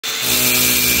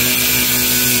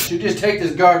You just take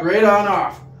this guard right on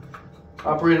off.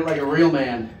 Operate it like a real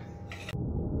man.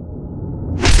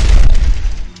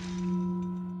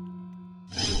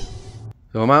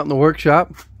 So I'm out in the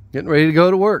workshop, getting ready to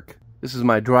go to work. This is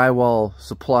my drywall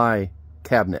supply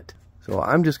cabinet. So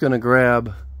I'm just gonna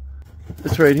grab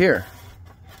this right here.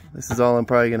 This is all I'm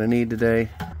probably gonna need today.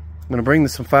 I'm gonna bring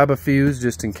some fiber fuse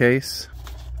just in case.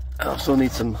 I also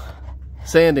need some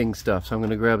sanding stuff, so I'm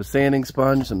gonna grab a sanding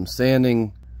sponge, some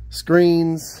sanding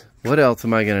screens. What else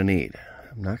am I gonna need?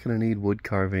 I'm not gonna need wood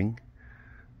carving.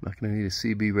 I'm not gonna need a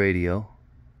CB radio.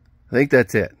 I think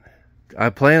that's it. I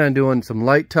plan on doing some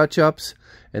light touch-ups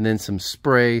and then some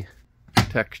spray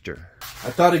texture. I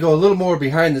thought I'd go a little more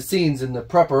behind the scenes in the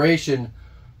preparation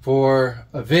for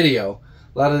a video.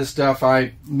 A lot of this stuff,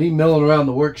 me milling around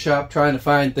the workshop trying to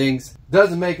find things,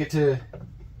 doesn't make it to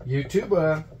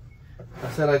YouTube.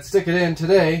 I said I'd stick it in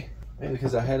today, maybe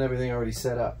because I had everything already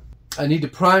set up. I need to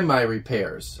prime my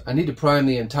repairs. I need to prime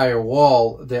the entire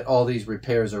wall that all these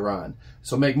repairs are on.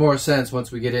 So make more sense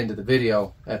once we get into the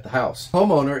video at the house.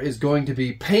 Homeowner is going to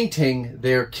be painting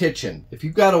their kitchen. If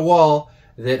you've got a wall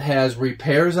that has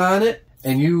repairs on it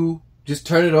and you just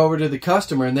turn it over to the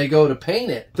customer and they go to paint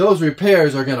it, those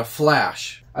repairs are going to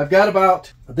flash. I've got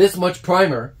about this much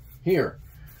primer here.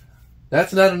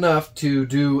 That's not enough to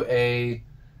do a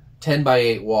 10 by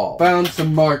 8 wall. Found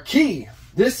some marquee.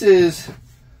 This is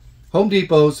Home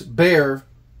Depot's Behr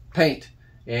paint,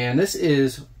 and this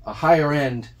is a higher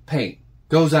end paint.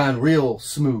 Goes on real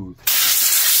smooth.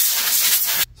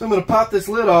 So I'm going to pop this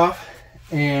lid off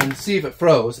and see if it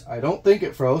froze. I don't think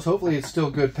it froze. Hopefully it's still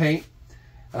good paint.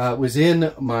 It was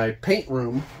in my paint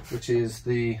room, which is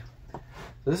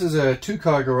this is a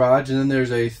 2-car garage, and then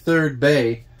there's a 3rd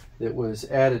bay that was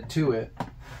added to it.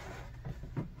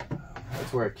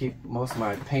 That's where I keep most of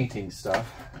my painting stuff.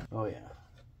 Oh yeah.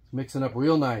 Mixing up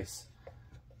real nice.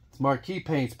 This marquee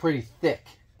paint's pretty thick.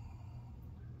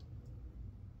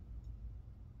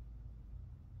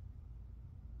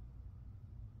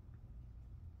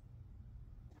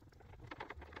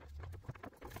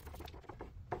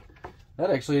 That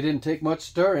actually didn't take much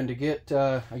stirring to get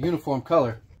a uniform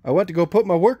color. I went to go put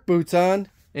my work boots on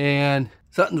and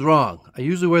something's wrong. I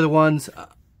usually wear the ones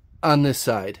on this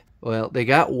side. Well, they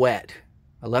got wet.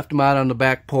 I left them out on the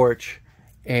back porch,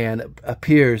 and it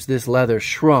appears this leather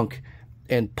shrunk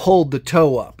and pulled the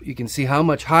toe up. You can see how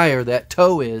much higher that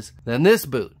toe is than this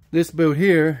boot. This boot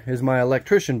here is my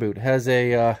electrician boot. It has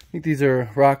I think these are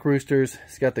rock roosters.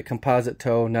 It's got the composite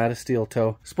toe, not a steel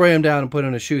toe. Spray them down and put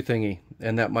in a shoe thingy,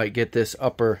 and that might get this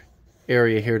upper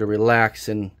area here to relax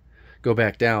and go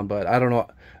back down. But I don't know.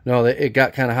 No, it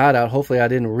got kind of hot out. Hopefully I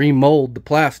didn't remold the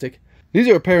plastic. These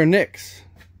are a pair of Nicks.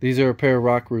 These are a pair of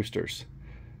rock roosters.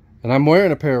 And I'm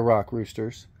wearing a pair of rock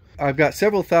roosters. I've got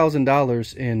several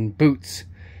 $1,000s in boots.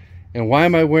 And why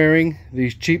am I wearing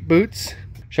these cheap boots?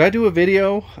 Should I do a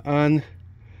video on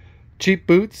cheap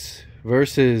boots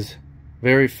versus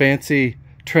very fancy,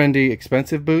 trendy,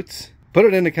 expensive boots? Put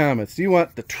it in the comments. Do you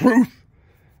want the truth?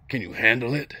 Can you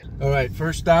handle it? Alright,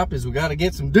 first stop is we gotta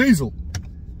get some diesel.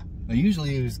 I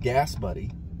usually use Gas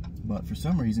Buddy, but for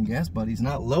some reason Gas Buddy's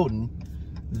not loading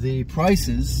the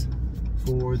prices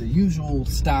for the usual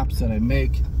stops that I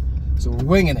make, so we're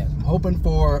winging it. I'm hoping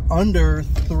for under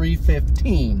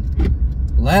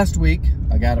 $3.15. Last week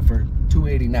I got it for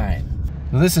 $2.89.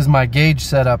 So this is my gauge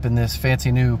setup in this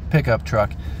fancy new pickup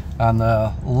truck. On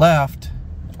the left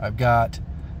I've got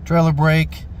trailer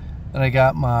brake, then I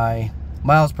got my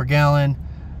miles per gallon,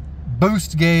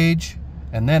 boost gauge,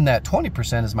 and then that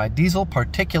 20% is my diesel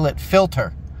particulate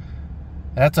filter.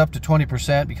 That's up to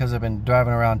 20% because I've been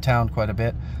driving around town quite a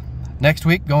bit. Next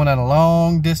week, going on a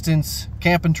long distance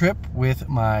camping trip with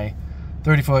my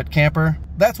 30-foot camper.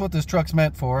 That's what this truck's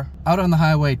meant for, out on the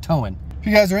highway towing. If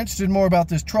you guys are interested more about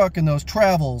this truck and those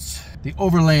travels, the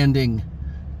overlanding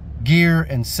gear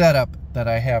and setup that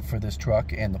I have for this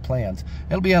truck and the plans,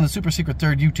 it'll be on the Super Secret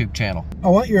Third YouTube channel. I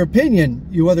want your opinion,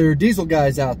 you other diesel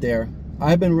guys out there.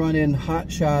 I've been running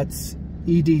Hot Shots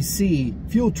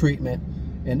EDC fuel treatment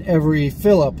in every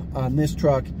fill up on this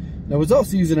truck. And I was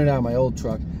also using it on my old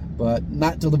truck, but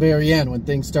not till the very end when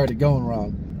things started going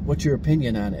wrong. What's your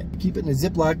opinion on it? Keep it in a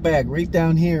Ziploc bag right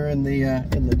down here in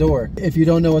the door. If you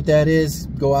don't know what that is,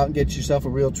 go out and get yourself a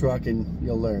real truck and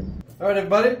you'll learn. All right,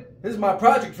 everybody, this is my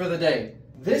project for the day.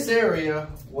 This area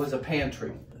was a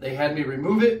pantry. They had me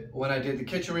remove it when I did the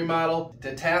kitchen remodel.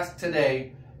 The task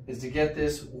today is to get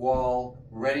this wall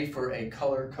ready for a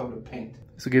color coat of paint.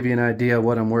 This will give you an idea of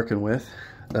what I'm working with.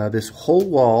 This whole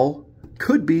wall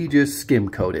could be just skim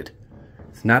coated.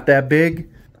 It's not that big.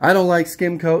 I don't like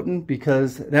skim coating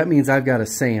because that means I've got to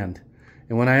sand.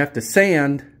 And when I have to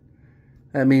sand,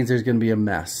 that means there's going to be a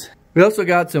mess. We also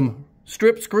got some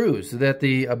strip screws that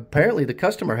apparently the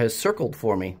customer has circled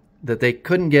for me that they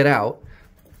couldn't get out.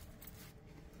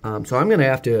 So I'm going to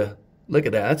have to look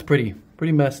at that. That's pretty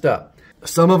messed up.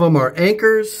 Some of them are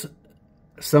anchors.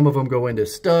 Some of them go into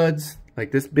studs,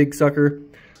 like this big sucker.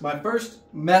 My first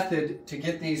method to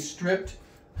get these stripped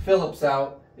Phillips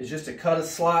out is just to cut a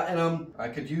slot in them. I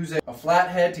could use a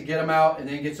flathead to get them out and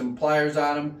then get some pliers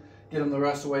on them, get them the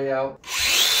rest of the way out.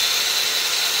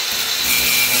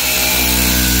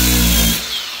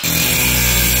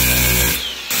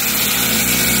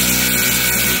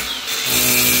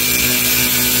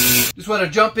 Just want to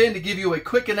jump in to give you a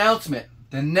quick announcement.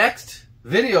 The next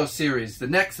video series, the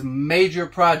next major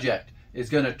project, is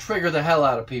going to trigger the hell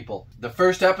out of people. The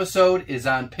first episode is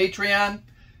on Patreon.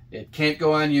 It can't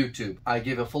go on YouTube. I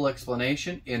give a full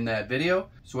explanation in that video.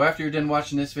 So after you're done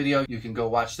watching this video, you can go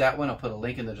watch that one. I'll put a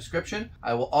link in the description.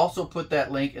 I will also put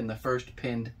that link in the first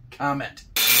pinned comment.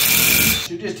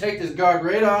 You just take this guard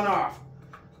right on off.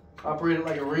 Operate it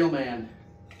like a real man.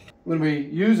 When we're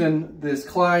using this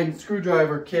Klein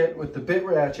screwdriver kit with the bit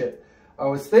ratchet, I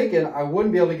was thinking I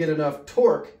wouldn't be able to get enough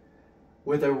torque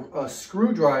with a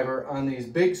screwdriver on these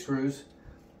big screws,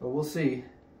 but we'll see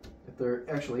if they're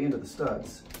actually into the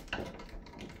studs.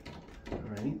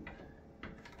 Alright,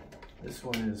 this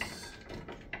one is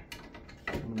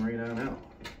coming right on out,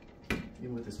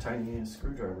 even with this tiny ass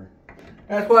screwdriver.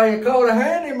 That's why you call it a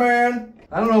handyman.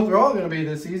 I don't know if they're all going to be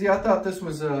this easy. I thought this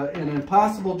was an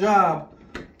impossible job.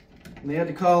 And they had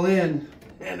to call in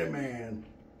Handyman.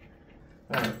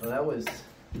 Alright, well that was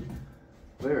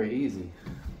very easy.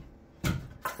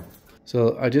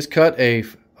 So I just cut a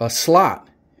slot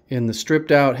in the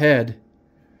stripped out head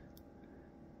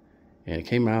and it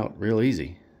came out real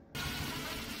easy.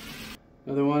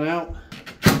 Another one out.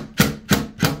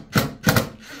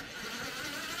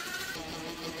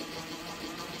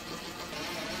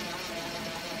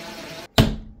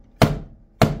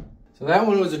 So that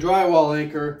one was a drywall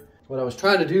anchor. What I was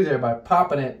trying to do there by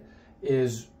popping it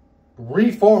is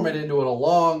reform it into a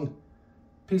long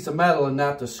piece of metal and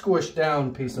not the squished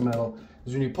down piece of metal.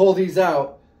 Because when you pull these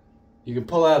out, you can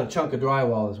pull out a chunk of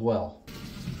drywall as well.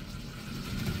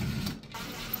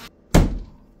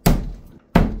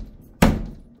 I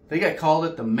think I called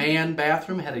it the man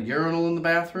bathroom. It had a urinal in the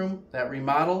bathroom, that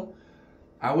remodel.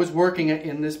 I was working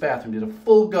in this bathroom, did a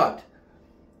full gut,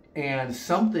 and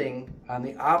something on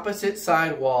the opposite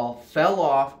side wall fell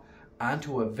off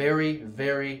onto a very,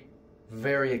 very,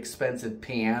 very expensive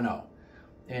piano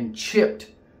and chipped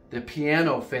the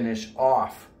piano finish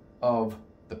off of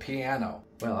the piano.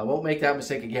 Well, I won't make that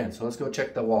mistake again, so let's go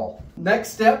check the wall. Next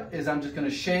step is I'm just going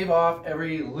to shave off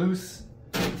every loose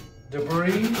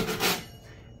debris,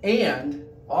 and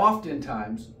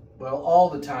oftentimes, well,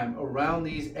 all the time, around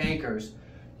these anchors,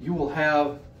 you will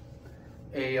have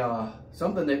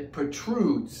something that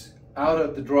protrudes out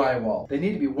of the drywall. They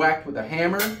need to be whacked with a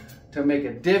hammer to make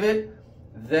a divot,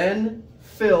 then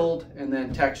filled, and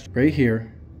then textured. Right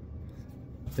here,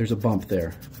 there's a bump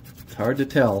there. It's hard to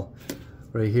tell.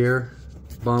 Right here,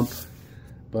 bump,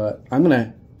 but I'm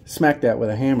gonna smack that with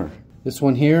a hammer. This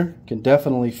one here can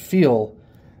definitely feel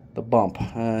the bump.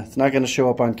 It's not gonna show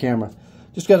up on camera.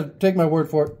 Just gotta take my word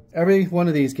for it. Every one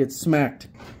of these gets smacked.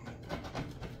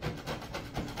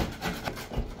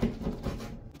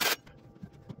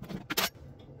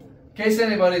 In case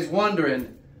anybody's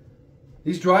wondering,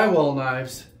 these drywall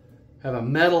knives have a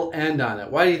metal end on it.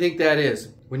 Why do you think that is?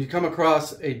 When you come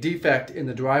across a defect in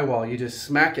the drywall, you just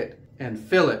smack it and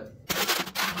fill it.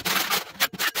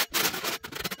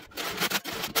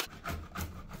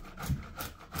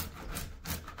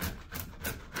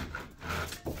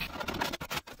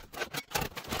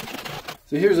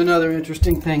 So here's another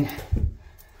interesting thing.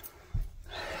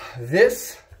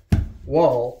 This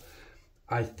wall,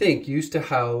 I think, used to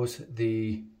house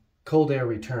the cold air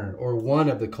return, or one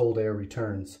of the cold air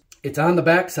returns. It's on the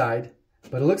back side,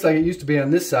 but it looks like it used to be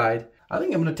on this side. I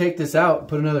think I'm going to take this out and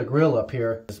put another grill up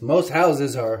here. Most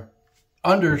houses are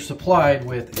undersupplied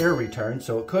with air return,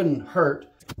 so it couldn't hurt.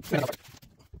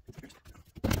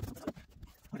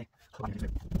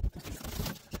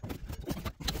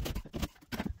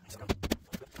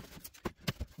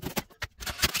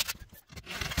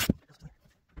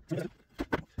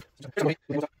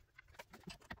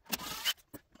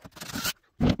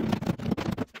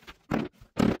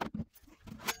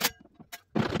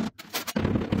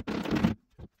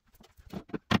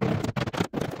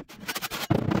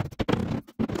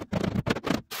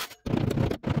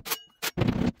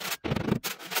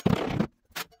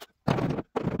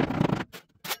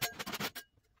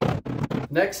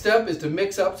 Next step is to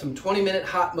mix up some 20-minute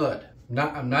hot mud.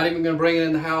 I'm not even going to bring it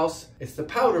in the house. It's the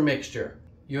powder mixture.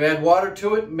 You add water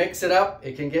to it, mix it up.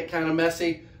 It can get kind of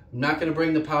messy. I'm not going to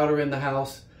bring the powder in the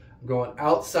house. I'm going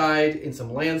outside in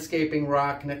some landscaping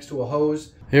rock next to a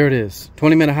hose. Here it is,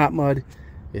 20-minute hot mud.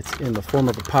 It's in the form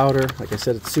of a powder. Like I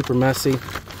said, it's super messy.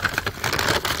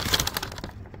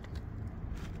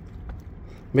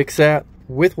 Mix that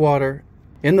with water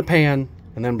in the pan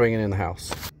and then bring it in the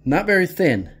house. Not very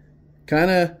thin,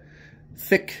 kind of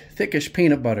thickish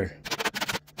peanut butter.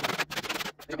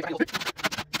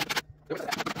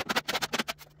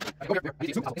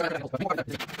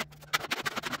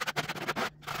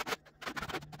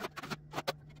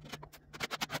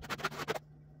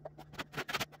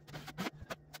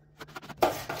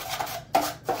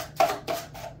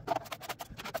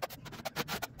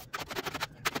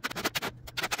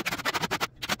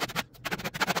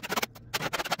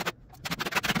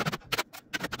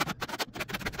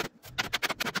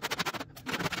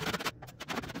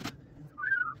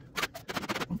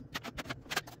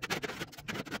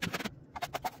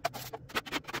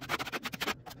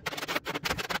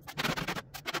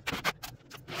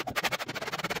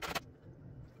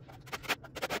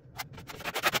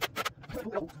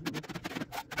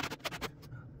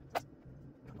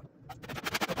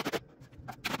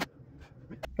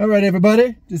 All right,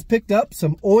 everybody, just picked up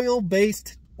some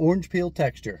oil-based orange peel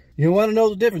texture. You want to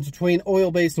know the difference between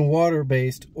oil-based and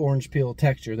water-based orange peel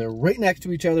texture. They're right next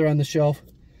to each other on the shelf.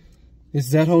 This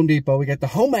is at Home Depot. We got the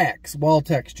Homax wall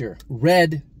texture,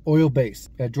 red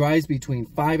oil-based. That dries between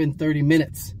 5 and 30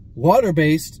 minutes.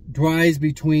 Water-based dries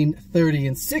between 30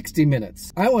 and 60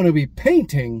 minutes. I want to be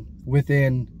painting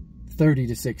within 30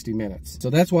 to 60 minutes. So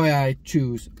that's why I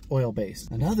choose oil-based.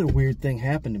 Another weird thing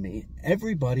happened to me.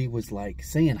 Everybody was like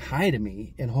saying hi to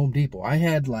me in Home Depot. I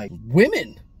had like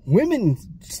women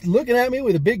just looking at me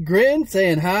with a big grin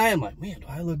saying hi. I'm like, man, do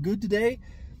I look good today?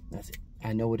 That's it.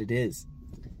 I know what it is.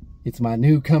 It's my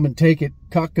new Come and Take It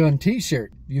Cock Gun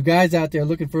t-shirt. You guys out there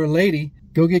looking for a lady,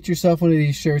 go get yourself one of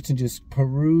these shirts and just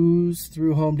peruse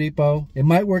through Home Depot. It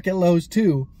might work at Lowe's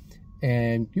too,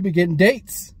 and you'll be getting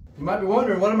dates. You might be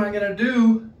wondering, what am I going to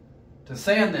do to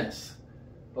sand this?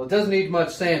 Well, it doesn't need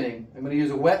much sanding. I'm going to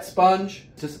use a wet sponge,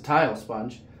 just a tile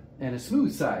sponge, and a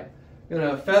smooth side. I'm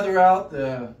going to feather out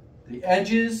the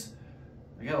edges.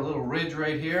 I got a little ridge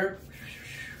right here,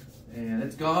 and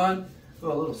it's gone.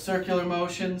 Go a little circular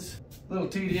motions. A little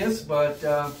tedious, but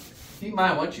keep in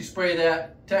mind, once you spray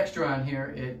that texture on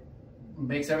here, it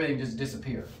makes everything just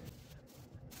disappear.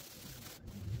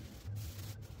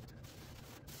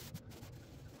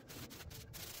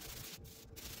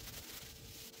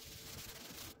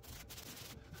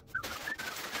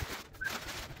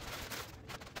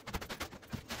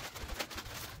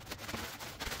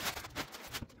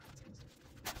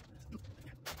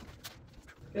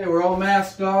 Okay, we're all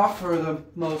masked off for the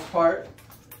most part.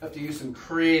 I have to use some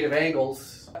creative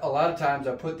angles. A lot of times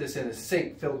I put this in a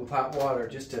sink filled with hot water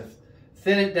just to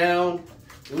thin it down,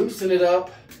 loosen it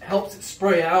up, helps it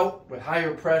spray out with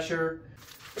higher pressure.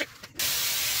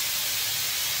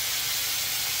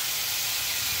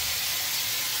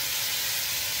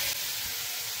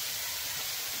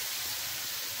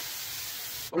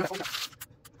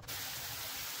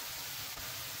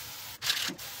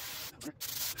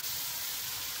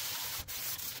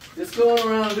 Just going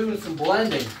around doing some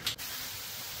blending.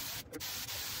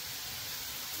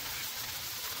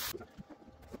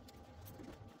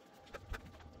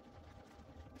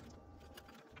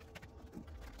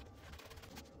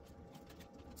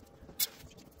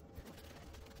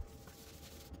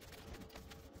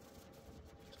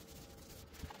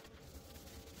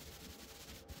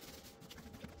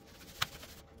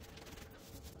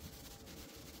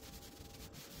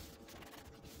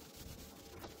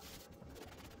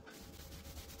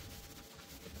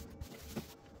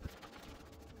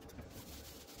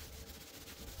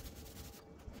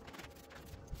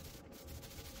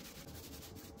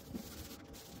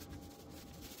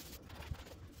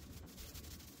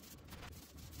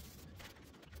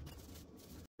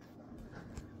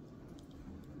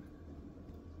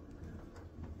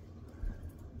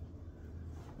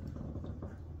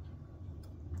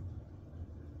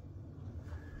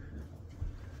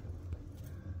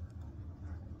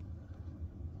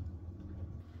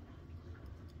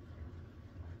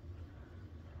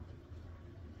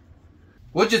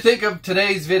 What'd you think of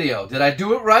today's video? Did I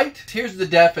do it right? Here's the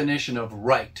definition of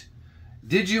right.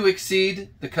 Did you exceed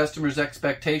the customer's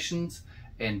expectations?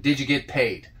 And did you get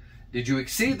paid? Did you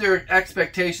exceed their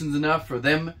expectations enough for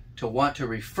them to want to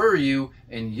refer you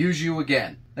and use you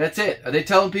again? That's it. Are they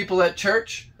telling people at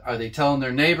church? Are they telling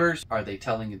their neighbors? Are they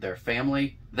telling their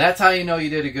family? That's how you know you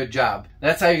did a good job.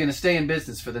 That's how you're going to stay in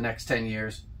business for the next 10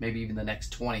 years, maybe even the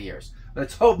next 20 years.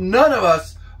 Let's hope none of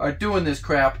us are doing this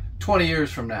crap 20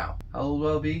 years from now. How old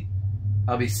will I be?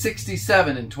 I'll be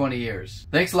 67 in 20 years.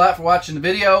 Thanks a lot for watching the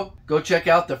video. Go check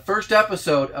out the first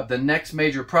episode of the next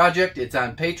major project. It's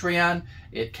on Patreon.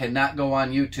 It cannot go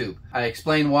on YouTube. I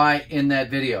explain why in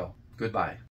that video. Goodbye.